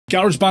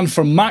GarageBand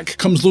for Mac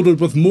comes loaded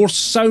with more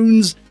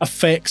sounds,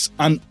 effects,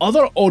 and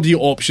other audio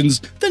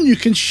options than you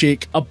can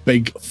shake a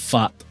big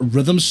fat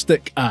rhythm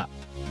stick at.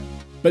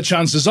 But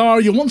chances are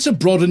you'll want to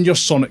broaden your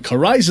sonic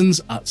horizons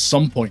at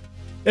some point.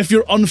 If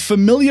you're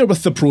unfamiliar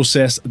with the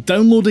process,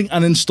 downloading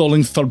and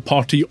installing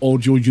third-party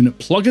audio unit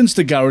plugins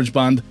to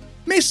GarageBand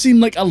may seem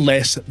like a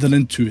less than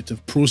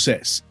intuitive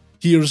process.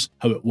 Here's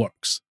how it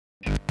works.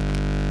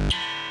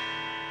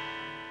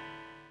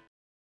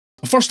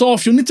 First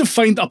off, you'll need to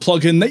find a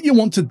plugin that you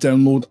want to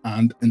download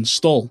and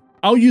install.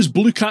 I'll use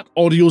Blue Cat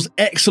Audio's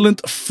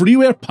excellent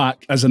freeware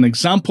pack as an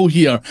example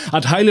here.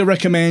 I'd highly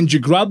recommend you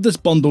grab this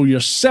bundle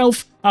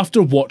yourself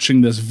after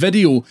watching this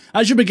video,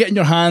 as you'll be getting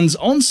your hands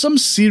on some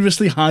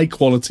seriously high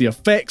quality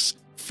effects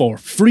for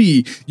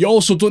free. You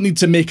also don't need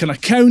to make an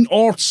account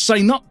or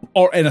sign up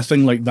or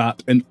anything like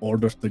that in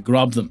order to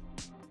grab them.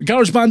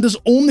 GarageBand is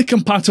only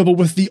compatible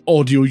with the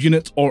audio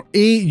unit or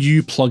AU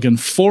plugin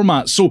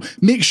format, so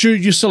make sure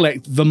you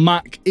select the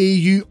Mac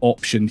AU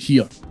option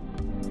here.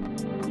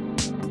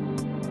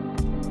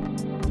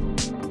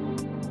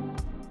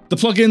 The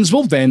plugins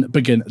will then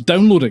begin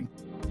downloading.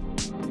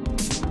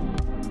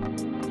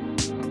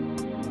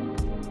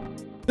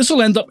 This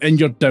will end up in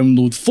your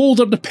download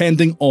folder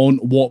depending on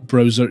what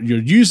browser you're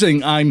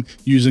using. I'm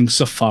using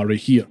Safari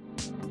here.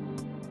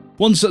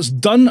 Once it's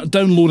done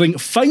downloading,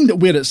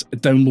 find where it's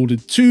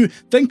downloaded to,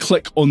 then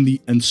click on the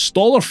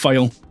installer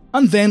file,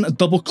 and then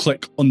double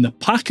click on the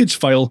package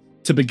file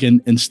to begin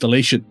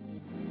installation.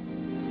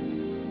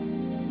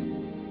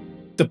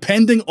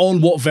 Depending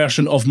on what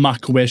version of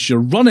macOS you're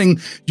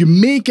running, you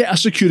may get a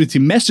security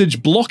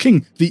message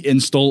blocking the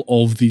install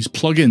of these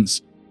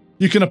plugins.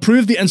 You can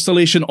approve the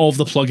installation of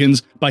the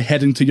plugins by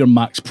heading to your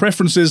Mac's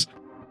preferences,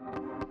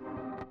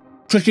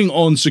 clicking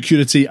on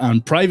security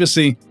and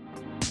privacy,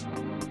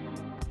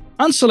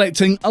 and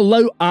selecting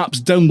Allow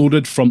apps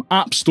downloaded from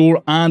App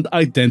Store and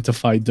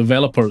identified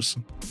developers.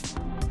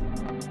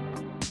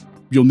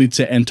 You'll need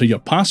to enter your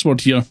password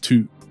here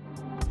too.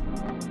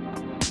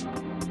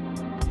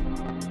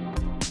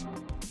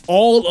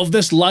 All of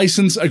this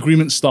license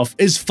agreement stuff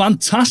is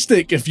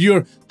fantastic if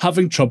you're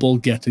having trouble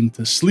getting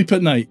to sleep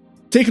at night.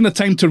 Taking the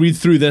time to read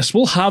through this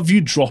will have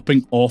you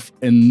dropping off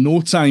in no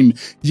time.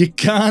 You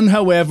can,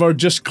 however,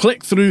 just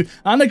click through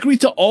and agree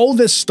to all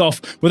this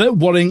stuff without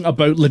worrying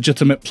about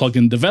legitimate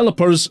plugin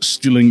developers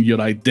stealing your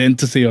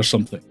identity or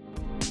something.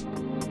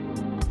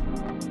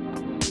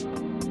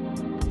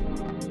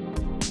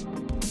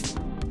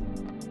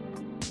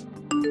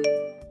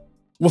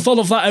 With all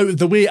of that out of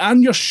the way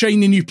and your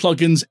shiny new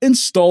plugins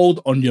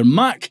installed on your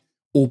Mac,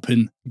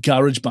 open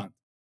GarageBand.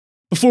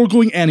 Before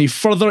going any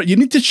further, you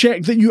need to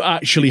check that you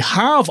actually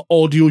have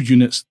audio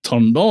units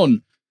turned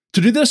on.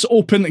 To do this,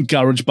 open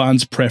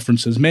GarageBand's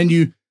Preferences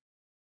menu,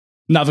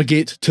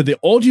 navigate to the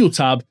Audio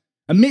tab,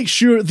 and make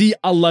sure the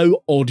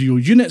Allow Audio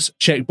Units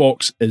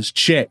checkbox is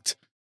checked.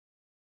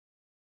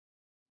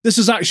 This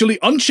is actually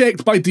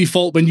unchecked by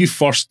default when you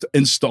first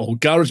install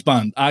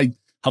GarageBand. I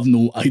have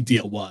no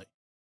idea why.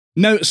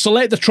 Now,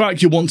 select the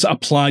track you want to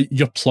apply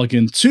your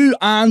plugin to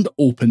and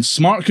open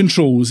Smart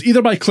Controls,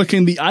 either by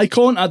clicking the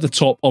icon at the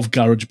top of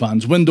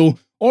GarageBand's window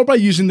or by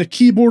using the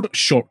keyboard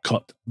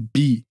shortcut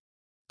B.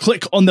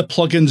 Click on the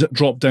Plugins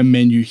drop-down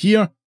menu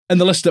here. In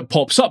the list that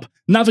pops up,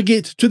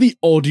 navigate to the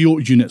Audio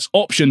Units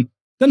option,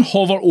 then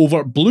hover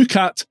over Blue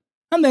Cat,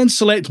 and then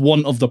select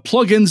one of the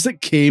plugins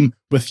that came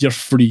with your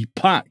free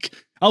pack.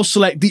 I'll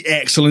select the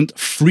excellent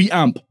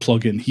FreeAmp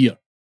plugin here.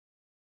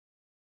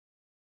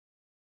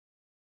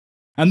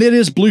 And there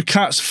is Blue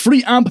Cat's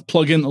FreeAmp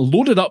plugin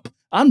loaded up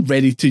and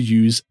ready to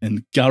use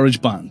in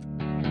GarageBand.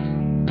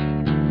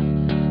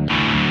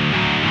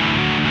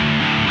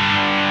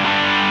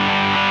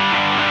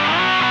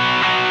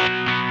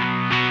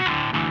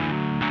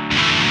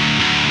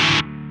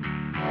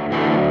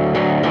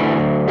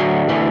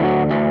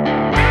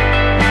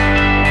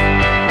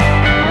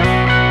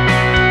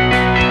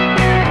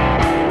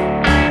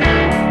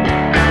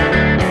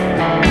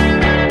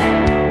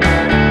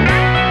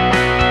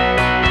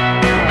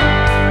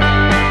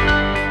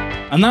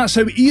 And that's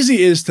how easy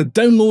it is to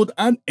download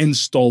and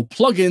install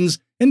plugins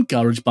in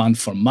GarageBand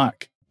for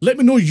Mac. Let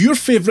me know your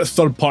favourite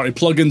third-party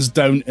plugins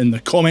down in the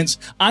comments,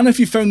 and if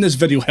you found this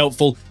video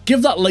helpful,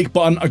 give that like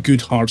button a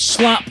good hard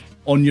slap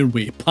on your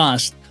way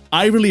past.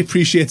 I really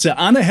appreciate it,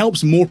 and it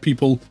helps more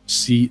people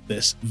see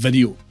this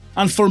video.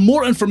 And for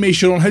more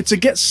information on how to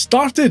get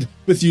started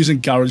with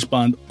using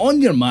GarageBand on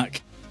your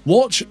Mac,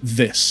 watch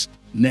this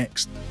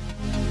next.